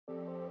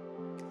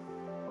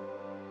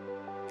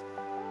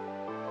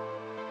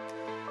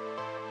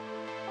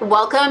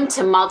Welcome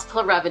to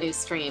Multiple Revenue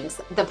Streams,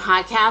 the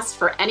podcast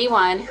for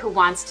anyone who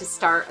wants to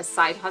start a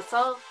side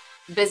hustle,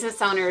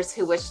 business owners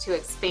who wish to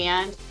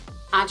expand,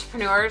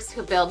 entrepreneurs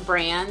who build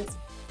brands,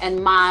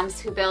 and moms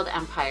who build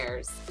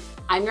empires.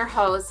 I'm your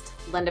host,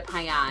 Linda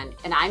Payan,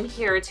 and I'm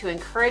here to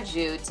encourage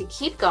you to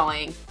keep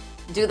going,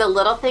 do the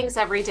little things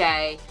every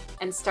day,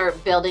 and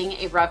start building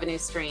a revenue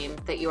stream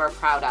that you are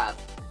proud of.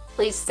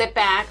 Please sit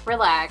back,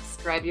 relax,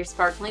 grab your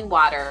sparkling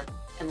water,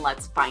 and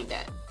let's find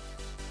it.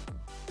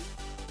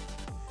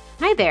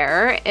 Hi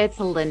there, it's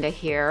Linda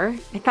here.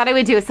 I thought I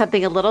would do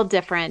something a little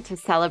different to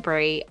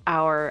celebrate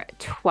our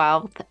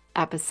 12th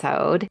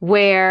episode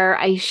where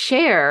I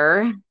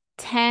share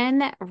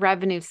 10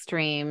 revenue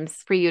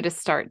streams for you to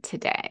start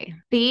today.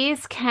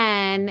 These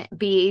can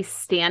be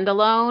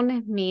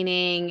standalone,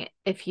 meaning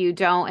if you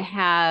don't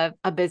have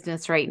a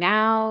business right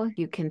now,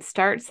 you can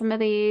start some of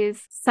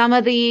these. Some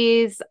of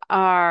these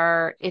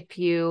are if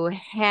you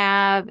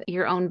have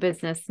your own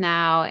business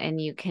now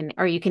and you can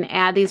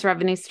add these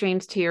revenue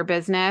streams to your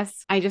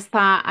business. I just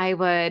thought I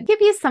would give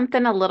you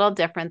something a little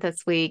different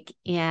this week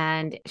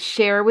and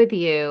share with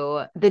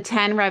you the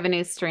 10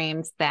 revenue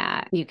streams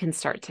that you can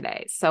start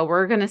today. So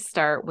we're going to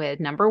start with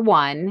number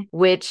 1,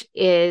 which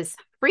is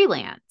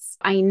freelance.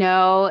 I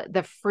know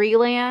the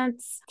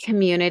freelance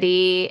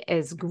community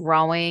is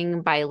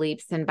growing by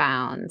leaps and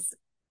bounds.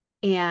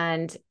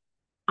 And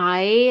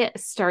I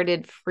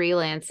started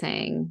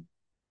freelancing,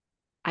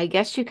 I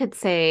guess you could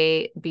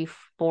say,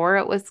 before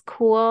it was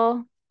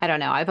cool. I don't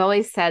know. I've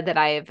always said that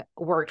I've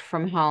worked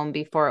from home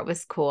before it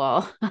was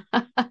cool.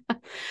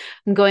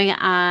 I'm going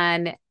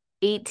on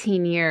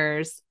 18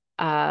 years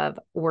of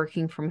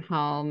working from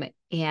home,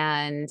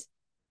 and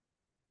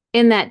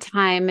in that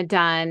time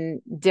done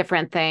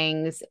different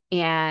things,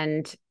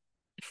 and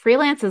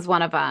freelance is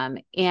one of them.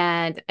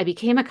 And I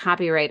became a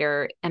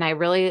copywriter and I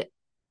really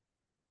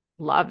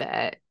love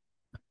it.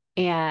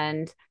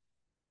 And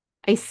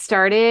I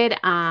started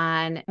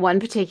on one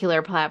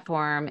particular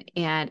platform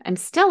and I'm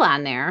still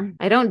on there.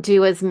 I don't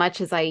do as much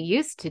as I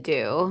used to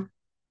do,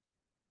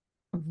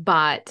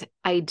 but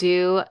I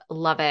do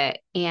love it.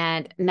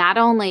 And not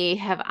only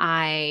have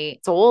I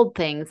sold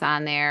things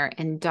on there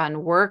and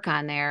done work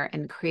on there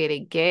and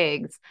created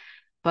gigs,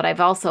 but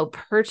I've also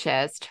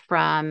purchased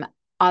from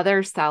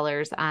other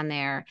sellers on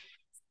there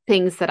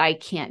things that I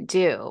can't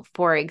do.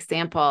 For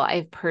example,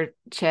 I've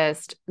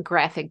purchased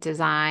graphic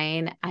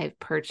design. I've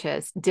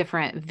purchased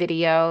different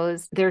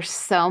videos. There's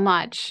so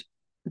much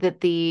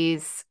that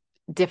these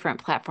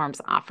different platforms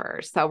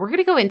offer. So we're going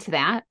to go into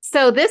that.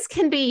 So this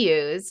can be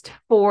used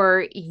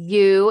for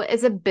you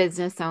as a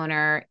business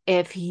owner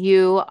if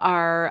you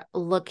are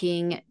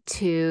looking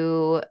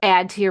to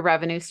add to your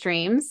revenue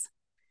streams.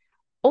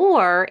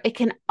 Or it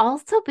can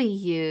also be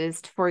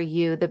used for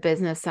you, the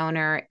business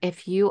owner,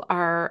 if you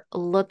are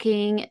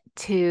looking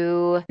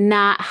to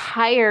not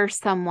hire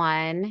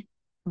someone,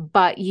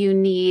 but you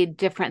need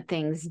different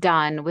things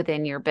done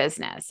within your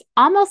business.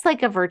 Almost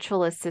like a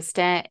virtual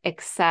assistant,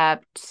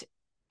 except,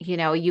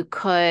 you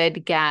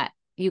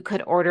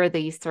could order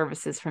these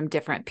services from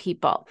different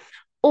people.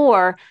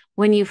 Or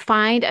when you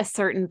find a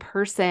certain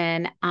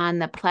person on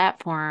the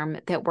platform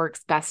that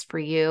works best for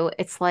you,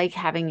 it's like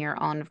having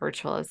your own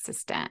virtual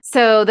assistant.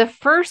 So the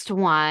first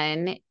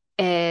one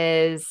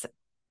is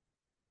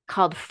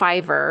called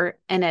Fiverr,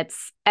 and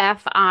it's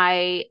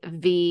Fiverr.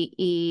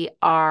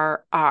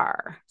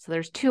 So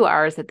there's 2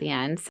 R's at the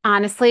end.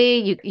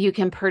 Honestly, you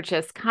can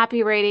purchase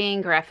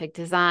copywriting, graphic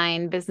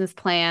design, business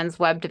plans,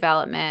 web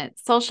development,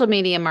 social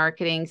media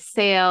marketing,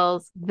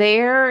 sales.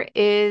 There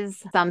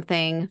is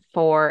something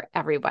for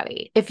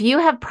everybody. If you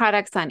have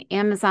products on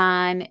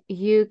Amazon,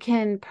 you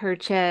can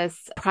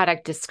purchase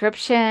product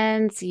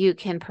descriptions, you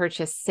can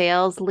purchase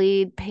sales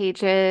lead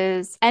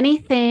pages,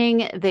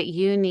 anything that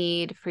you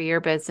need for your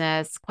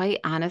business.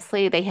 Quite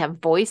honestly, they have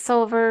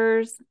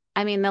voiceovers.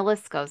 I mean, the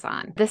list goes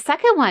on. The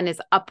second one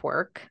is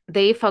Upwork.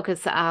 They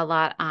focus a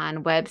lot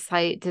on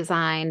website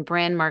design,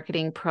 brand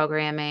marketing,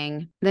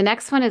 programming. The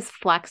next one is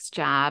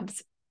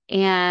FlexJobs.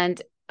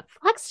 And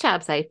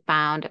FlexJobs I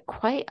found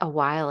quite a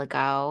while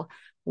ago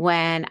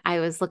when I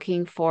was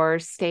looking for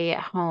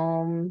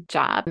stay-at-home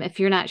job. If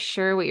you're not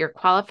sure what you're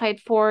qualified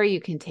for,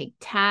 you can take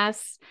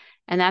tests.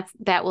 And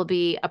that will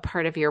be a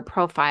part of your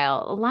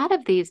profile. A lot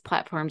of these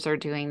platforms are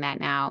doing that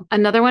now.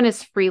 Another one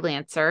is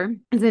Freelancer.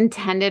 It's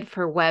intended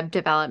for web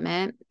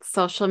development,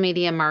 social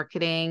media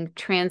marketing,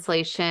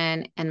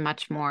 translation, and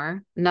much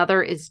more.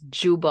 Another is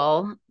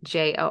Jooble,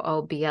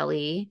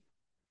 Jooble.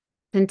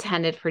 It's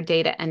intended for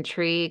data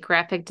entry,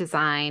 graphic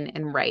design,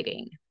 and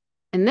writing.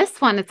 In this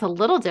one, it's a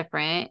little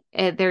different.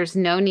 There's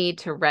no need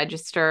to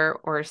register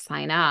or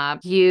sign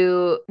up.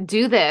 You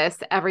do this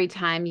every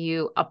time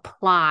you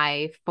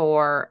apply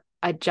for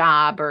a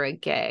job or a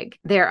gig.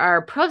 There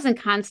are pros and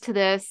cons to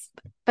this,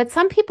 but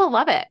some people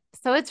love it.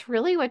 So it's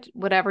really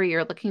whatever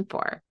you're looking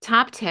for.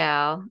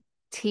 TopTail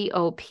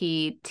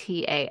Toptal,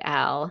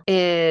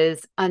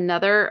 is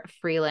another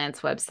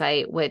freelance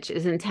website, which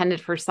is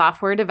intended for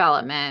software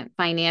development,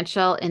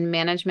 financial and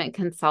management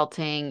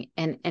consulting,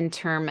 and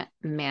interim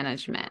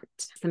management.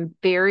 Some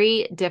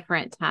very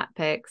different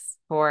topics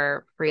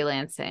for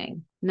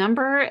freelancing.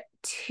 Number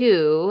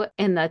 2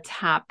 in the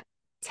top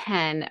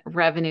 10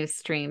 revenue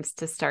streams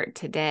to start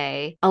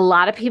today. A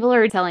lot of people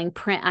are selling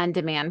print on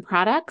demand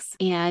products.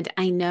 And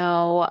I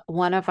know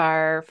one of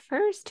our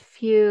first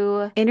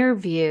few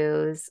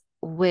interviews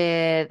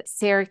with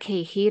Sarah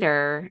K.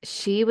 Heater,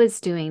 she was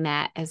doing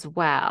that as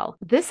well.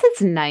 This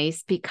is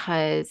nice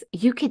because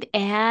you could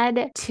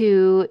add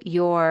to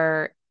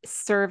your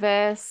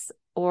service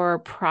or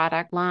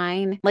product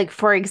line. Like,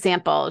 for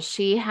example,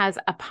 she has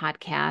a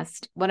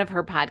podcast. One of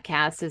her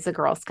podcasts is a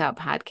Girl Scout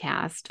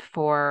podcast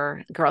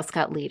for Girl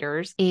Scout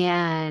leaders.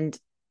 And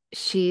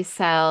she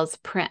sells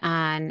print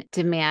on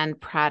demand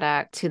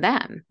product to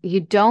them. You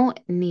don't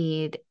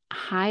need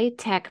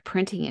high-tech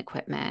printing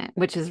equipment,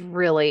 which is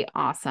really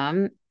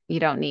awesome.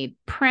 You don't need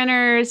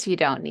printers. You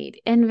don't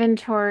need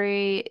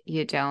inventory.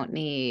 You don't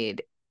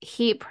need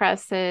heat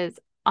presses.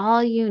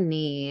 All you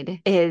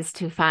need is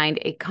to find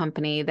a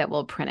company that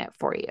will print it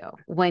for you.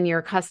 When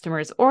your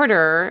customers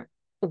order,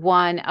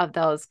 one of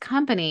the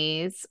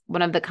companies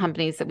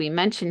that we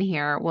mention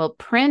here will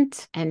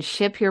print and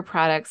ship your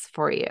products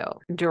for you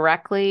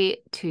directly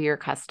to your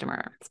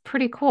customer. It's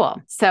pretty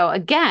cool. So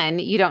again,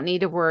 you don't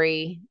need to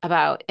worry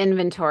about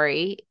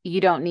inventory.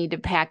 You don't need to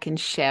pack and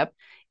ship.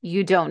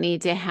 You don't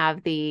need to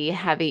have the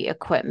heavy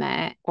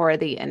equipment or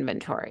the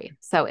inventory.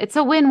 So it's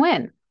a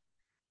win-win.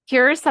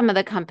 Here are some of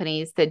the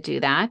companies that do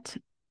that.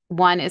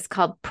 One is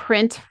called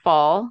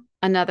Printful.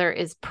 Another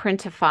is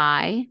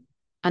Printify.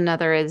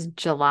 Another is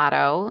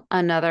Gelato.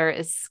 Another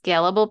is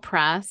Scalable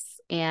Press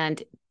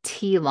and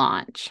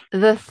T-Launch.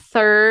 The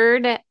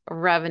third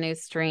revenue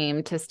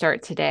stream to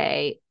start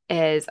today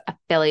is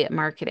affiliate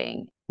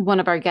marketing. One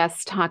of our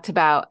guests talked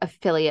about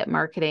affiliate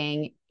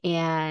marketing,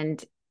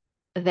 and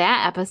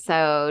that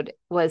episode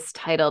was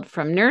titled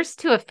From Nurse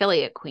to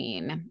Affiliate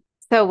Queen.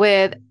 So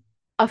with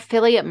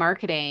affiliate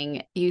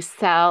marketing, you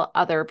sell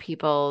other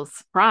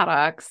people's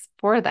products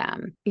for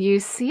them. You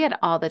see it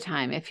all the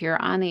time. If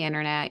you're on the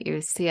internet,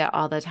 you see it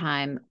all the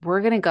time. We're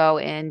going to go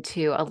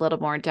into a little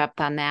more depth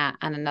on that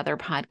on another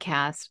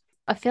podcast.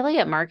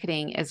 Affiliate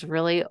marketing is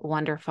really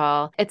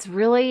wonderful. It's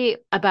really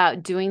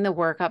about doing the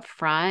work up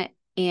front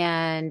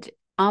and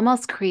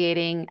almost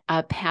creating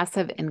a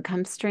passive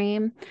income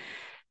stream.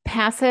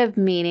 Passive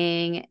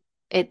meaning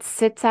it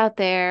sits out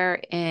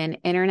there in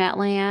internet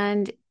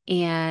land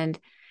and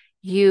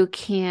you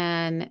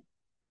can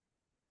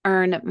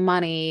earn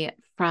money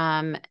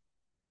from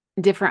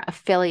different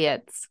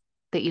affiliates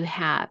that you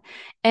have.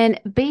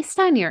 And based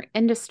on your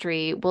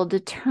industry will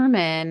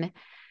determine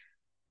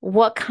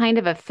what kind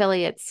of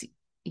affiliates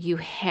you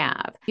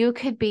have. You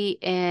could be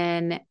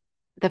in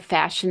the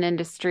fashion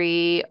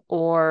industry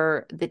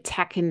or the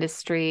tech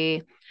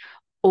industry,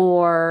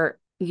 or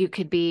you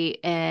could be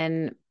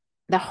in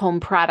the home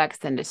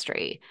products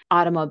industry,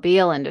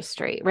 automobile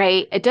industry,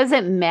 right? It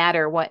doesn't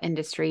matter what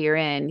industry you're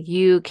in.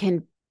 You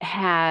can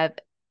have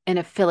an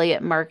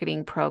affiliate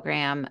marketing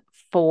program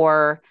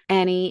for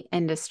any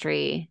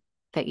industry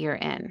that you're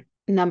in.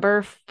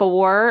 Number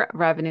 4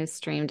 revenue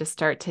stream to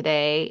start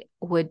today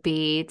would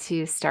be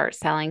to start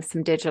selling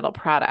some digital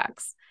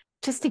products.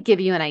 Just to give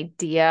you an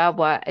idea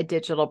what a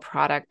digital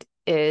product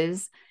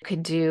is, you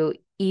could do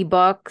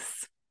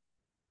ebooks,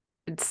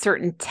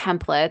 certain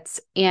templates,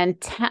 and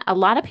a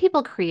lot of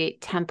people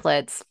create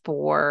templates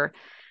for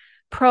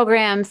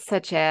programs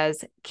such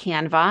as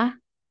Canva,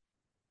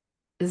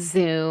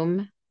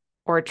 Zoom,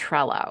 or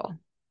Trello.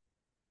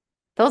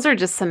 Those are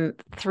just some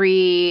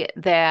three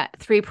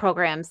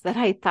programs that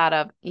I thought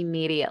of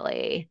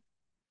immediately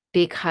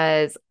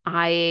because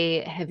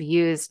I have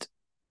used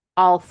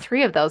all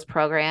 3 of those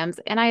programs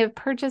and I have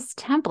purchased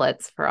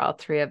templates for all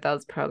 3 of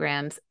those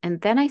programs.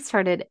 And then I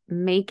started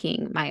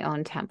making my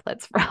own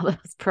templates for all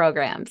those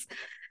programs.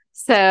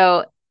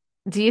 So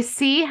do you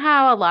see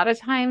how a lot of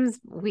times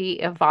we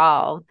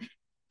evolve?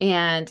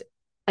 And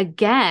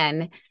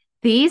again,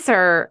 these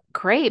are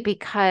great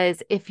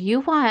because if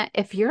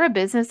you're a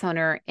business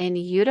owner and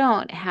you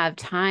don't have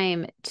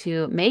time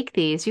to make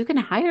these, you can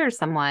hire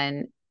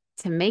someone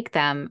to make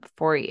them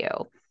for you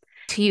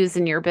to use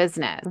in your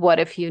business. What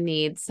if you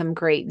need some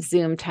great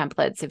Zoom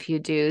templates if you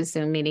do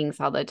Zoom meetings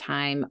all the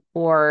time,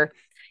 or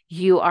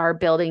you are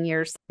building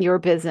your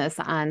business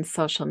on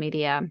social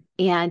media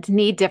and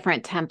need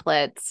different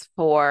templates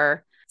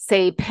for,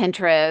 say,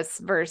 Pinterest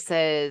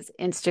versus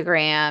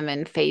Instagram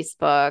and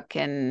Facebook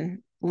and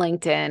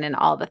LinkedIn and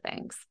all the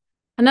things.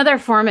 Another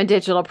form of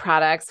digital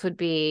products would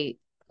be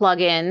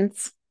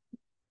plugins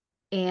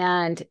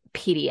and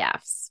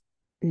PDFs.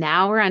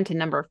 Now we're on to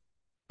number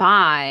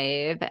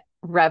 5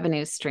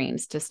 revenue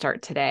streams to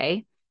start today.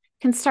 You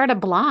can start a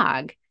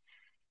blog.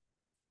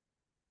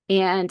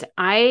 And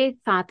I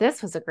thought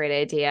this was a great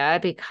idea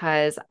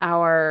because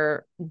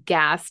our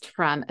guest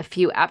from a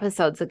few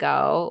episodes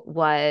ago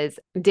was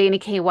Dana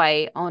K.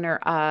 White, owner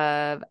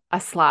of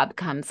A Slob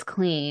Comes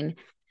Clean.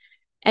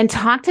 and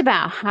talked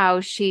about how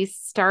she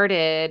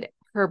started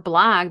her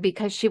blog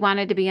because she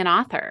wanted to be an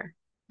author.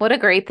 What a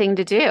great thing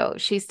to do.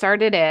 She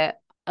started it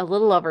a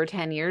little over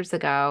 10 years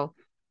ago,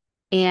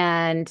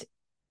 and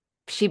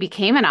she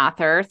became an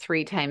author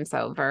 3 times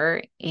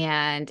over.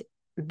 And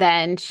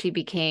then she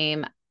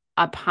became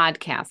a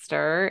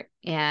podcaster.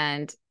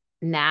 And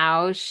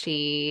now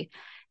she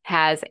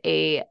has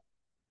a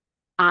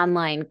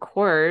online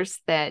course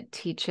that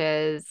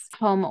teaches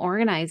home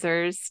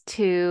organizers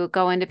to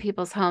go into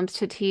people's homes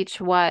to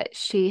teach what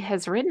she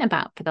has written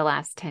about for the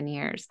last 10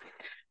 years.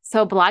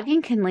 So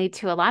blogging can lead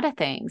to a lot of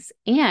things,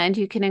 and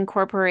you can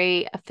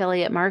incorporate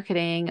affiliate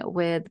marketing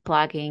with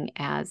blogging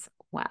as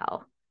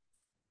well.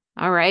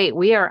 All right,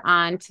 we are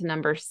on to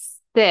number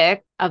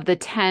 6 of the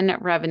 10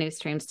 revenue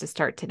streams to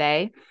start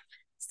today.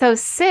 So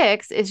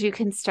 6 is you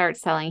can start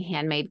selling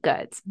handmade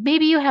goods.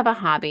 Maybe you have a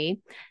hobby,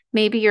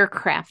 maybe you're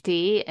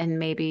crafty, and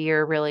maybe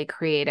you're really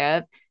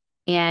creative,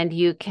 and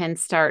you can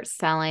start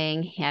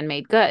selling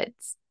handmade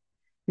goods.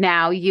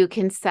 Now you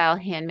can sell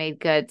handmade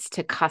goods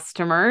to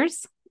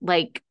customers,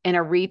 like in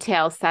a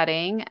retail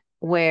setting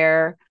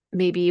where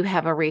maybe you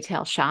have a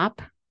retail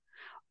shop,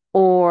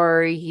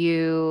 or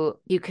you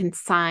can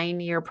sign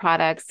your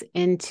products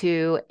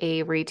into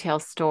a retail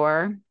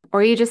store,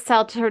 or you just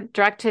sell to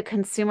direct to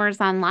consumers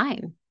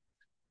online.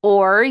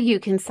 Or you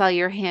can sell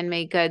your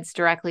handmade goods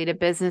directly to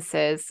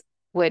businesses,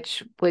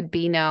 which would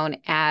be known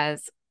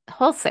as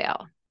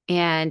wholesale.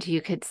 And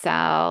you could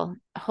sell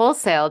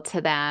wholesale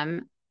to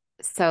them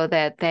so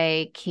that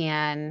they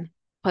can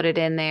put it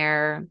in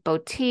their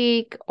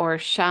boutique or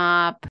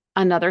shop.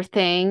 Another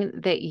thing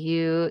that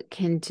you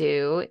can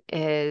do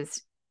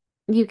is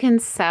you can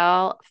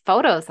sell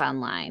photos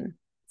online.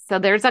 So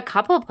there's a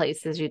couple of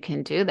places you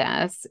can do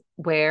this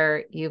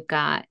where you've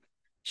got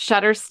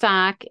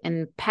Shutterstock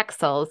and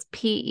Pexels,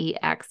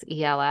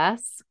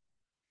 Pexels.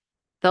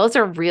 Those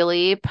are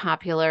really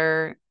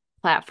popular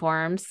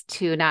platforms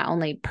to not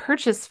only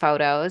purchase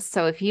photos.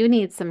 So if you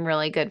need some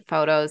really good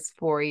photos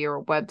for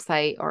your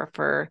website or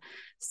for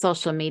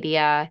social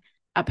media,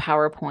 a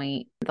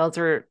PowerPoint, those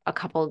are a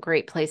couple of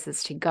great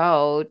places to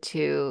go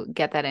to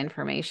get that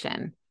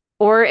information.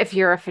 Or if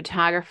you're a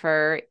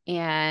photographer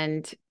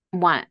and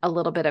want a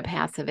little bit of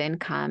passive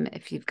income,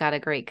 if you've got a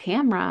great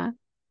camera,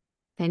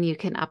 then you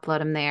can upload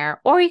them there,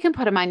 or you can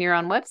put them on your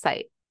own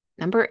website.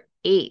 Number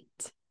 8,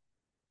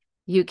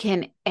 you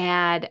can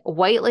add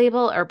white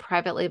label or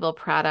private label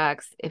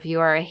products if you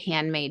are a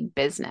handmade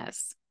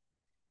business.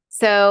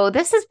 So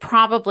this is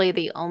probably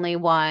the only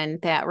one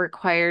that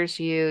requires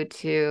you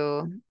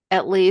to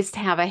at least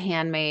have a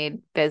handmade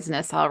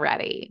business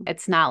already.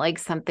 It's not like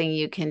something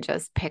you can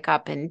just pick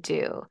up and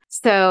do.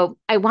 So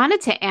I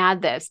wanted to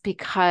add this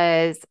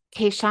because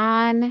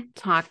Kayshawn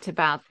talked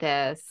about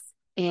this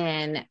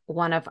in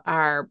one of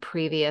our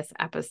previous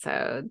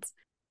episodes.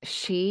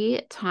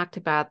 She talked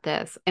about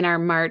this in our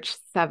March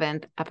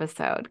 7th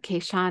episode.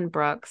 Kayshawn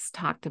Brooks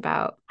talked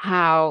about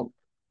how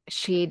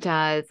she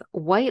does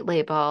white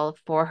label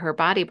for her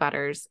body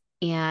butters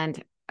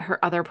and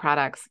her other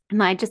products.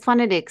 And I just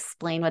wanted to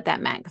explain what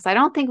that meant because I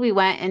don't think we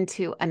went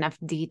into enough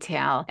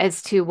detail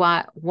as to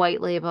what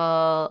white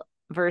label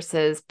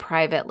versus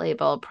private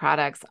label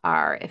products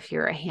are if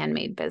you're a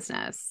handmade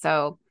business.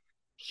 So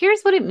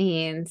here's what it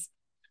means.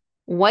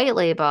 White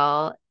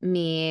label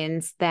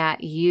means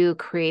that you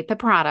create the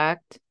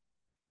product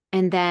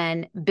and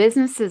then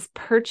businesses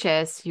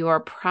purchase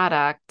your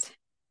product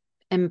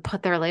and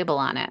put their label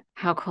on it.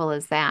 How cool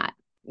is that?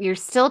 You're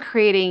still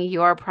creating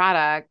your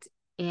product,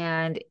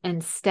 and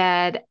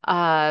instead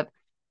of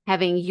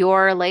having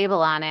your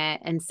label on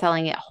it and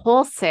selling it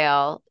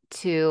wholesale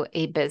to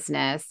a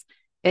business,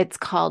 it's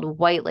called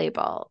white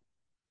label.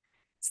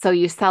 So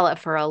you sell it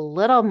for a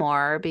little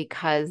more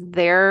because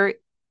they're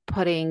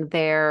putting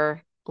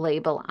their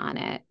label on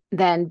it.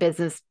 Then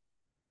business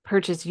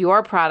purchase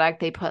your product,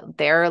 they put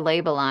their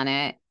label on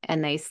it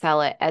and they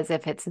sell it as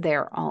if it's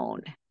their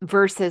own.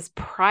 Versus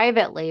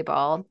private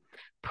label.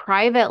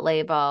 Private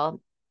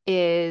label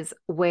is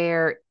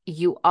where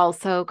you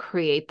also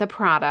create the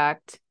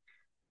product,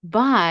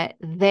 but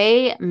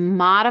they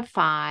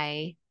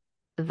modify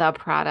the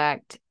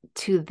product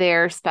to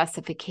their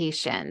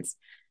specifications.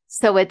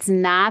 So it's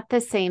not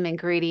the same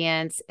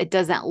ingredients. It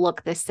doesn't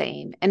look the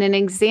same. And an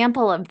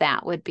example of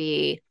that would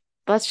be,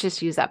 let's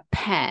just use a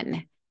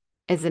pen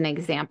as an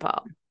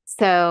example.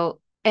 So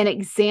an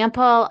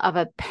example of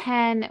a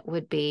pen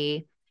would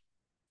be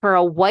for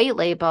a white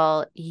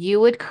label, you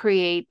would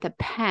create the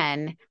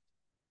pen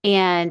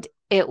and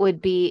it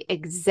would be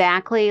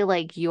exactly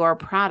like your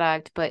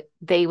product, but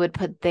they would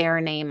put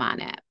their name on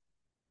it.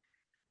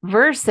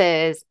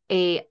 Versus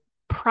a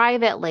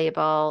private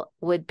label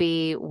would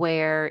be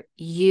where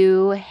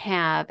you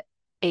have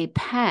a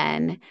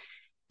pen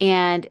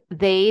and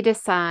they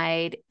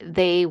decide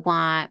they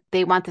want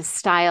the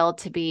style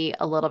to be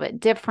a little bit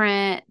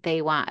different.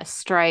 They want a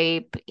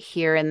stripe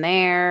here and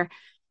there.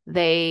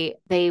 They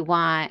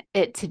want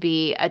it to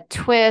be a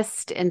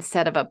twist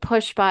instead of a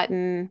push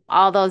button,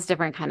 all those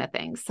different kind of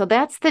things. So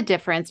that's the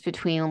difference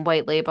between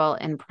white label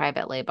and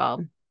private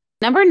label.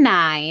 Number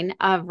 9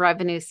 of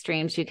revenue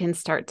streams you can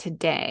start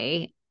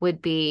today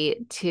would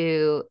be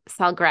to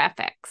sell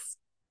graphics.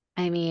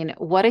 I mean,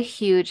 what a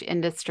huge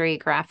industry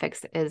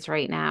graphics is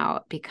right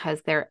now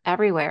because they're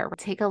everywhere.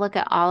 Take a look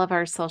at all of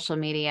our social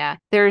media.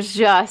 There's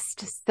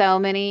just so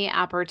many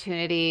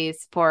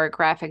opportunities for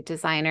graphic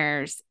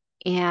designers,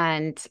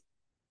 and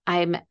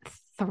I'm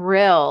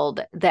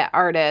thrilled that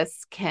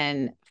artists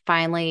can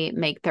finally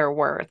make their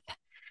worth.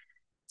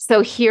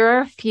 So here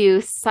are a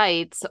few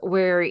sites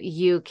where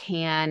you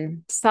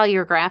can sell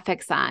your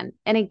graphics on.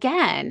 And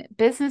again,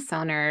 business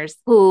owners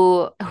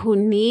who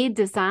need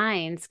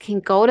designs can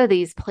go to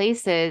these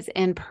places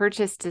and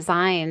purchase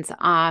designs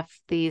off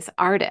these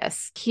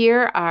artists.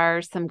 Here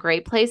are some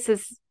great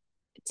places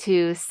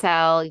to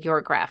sell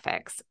your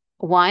graphics.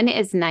 One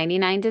is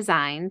 99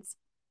 Designs,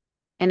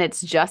 and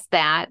it's just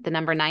that, the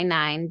number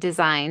 99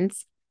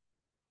 Designs.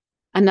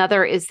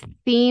 Another is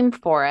Theme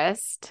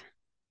Forest.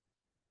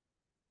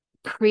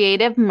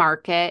 Creative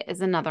Market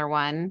is another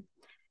one.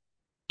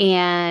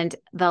 And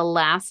the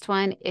last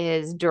one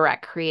is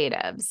Direct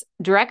Creatives.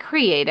 Direct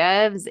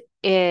Creatives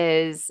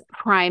is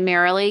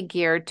primarily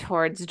geared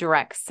towards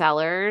direct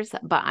sellers,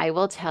 but I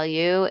will tell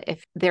you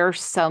if there are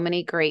so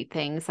many great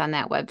things on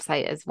that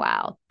website as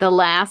well. The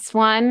last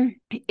one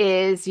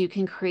is you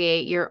can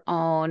create your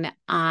own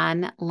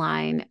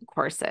online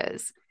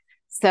courses.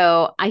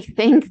 So I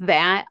think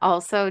that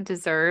also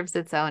deserves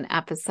its own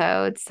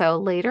episode. So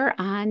later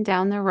on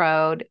down the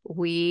road,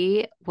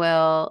 we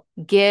will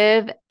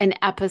give an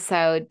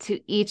episode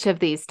to each of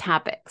these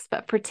topics.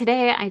 But for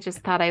today, I just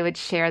thought I would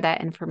share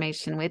that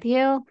information with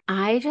you.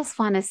 I just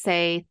want to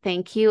say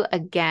thank you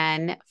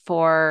again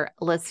for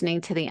listening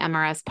to the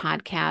MRS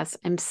podcast.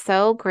 I'm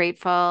so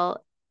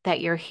grateful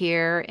that you're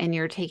here and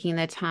you're taking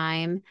the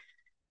time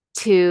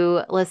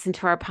to listen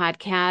to our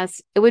podcast.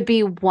 It would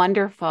be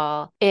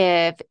wonderful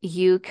if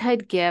you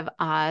could give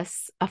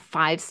us a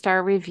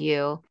 5-star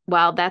review.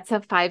 Well, that's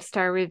a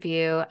 5-star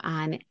review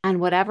on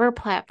whatever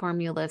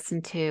platform you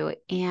listen to.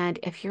 And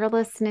if you're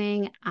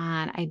listening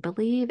on, I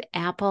believe,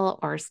 Apple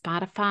or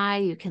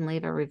Spotify, you can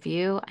leave a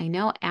review. I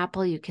know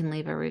Apple, you can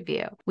leave a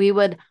review. We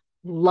would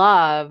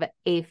love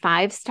a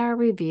 5-star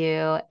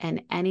review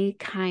and any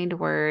kind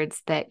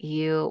words that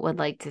you would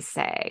like to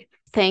say.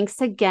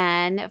 Thanks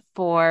again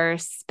for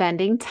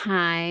spending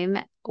time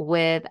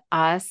with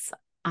us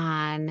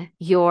on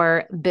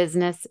your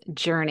business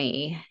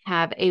journey.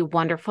 Have a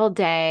wonderful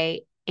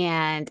day,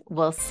 and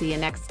we'll see you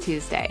next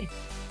Tuesday.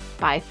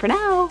 Bye for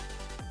now.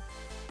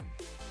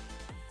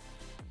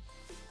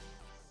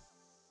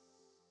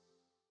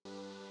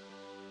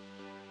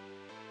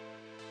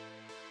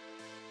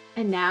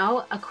 And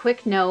now a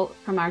quick note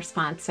from our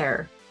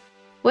sponsor.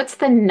 What's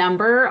the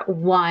number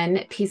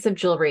one piece of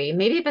jewelry,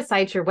 maybe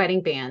besides your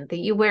wedding band, that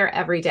you wear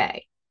every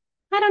day?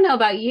 I don't know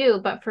about you,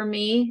 but for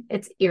me,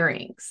 it's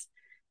earrings.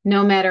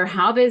 No matter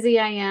how busy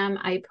I am,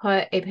 I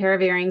put a pair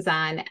of earrings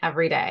on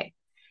every day.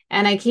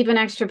 And I keep an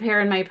extra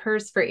pair in my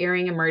purse for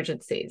earring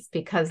emergencies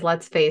because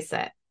let's face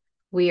it,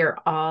 we are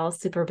all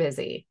super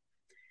busy.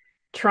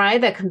 Try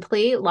the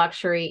Complete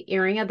Luxury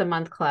Earring of the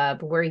Month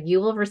Club, where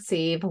you will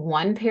receive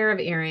one pair of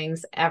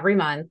earrings every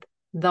month.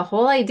 The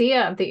whole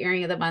idea of the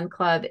Earring of the Month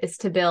Club is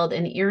to build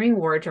an earring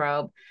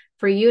wardrobe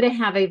for you to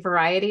have a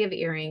variety of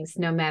earrings,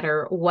 no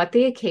matter what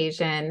the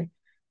occasion,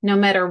 no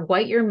matter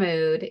what your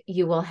mood,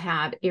 you will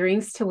have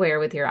earrings to wear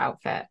with your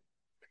outfit.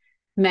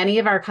 Many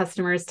of our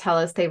customers tell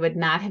us they would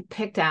not have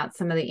picked out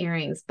some of the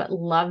earrings, but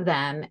love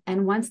them.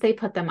 And once they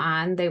put them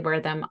on, they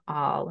wear them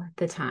all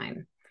the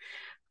time.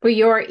 For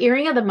your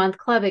Earring of the Month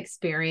Club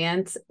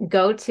experience,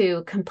 go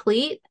to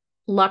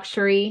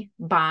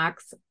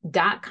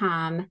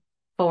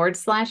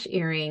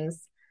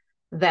CompleteLuxuryBox.com/earrings.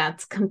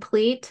 That's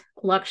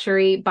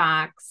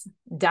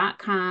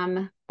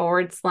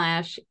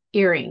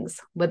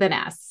CompleteLuxuryBox.com/earrings with an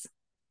S.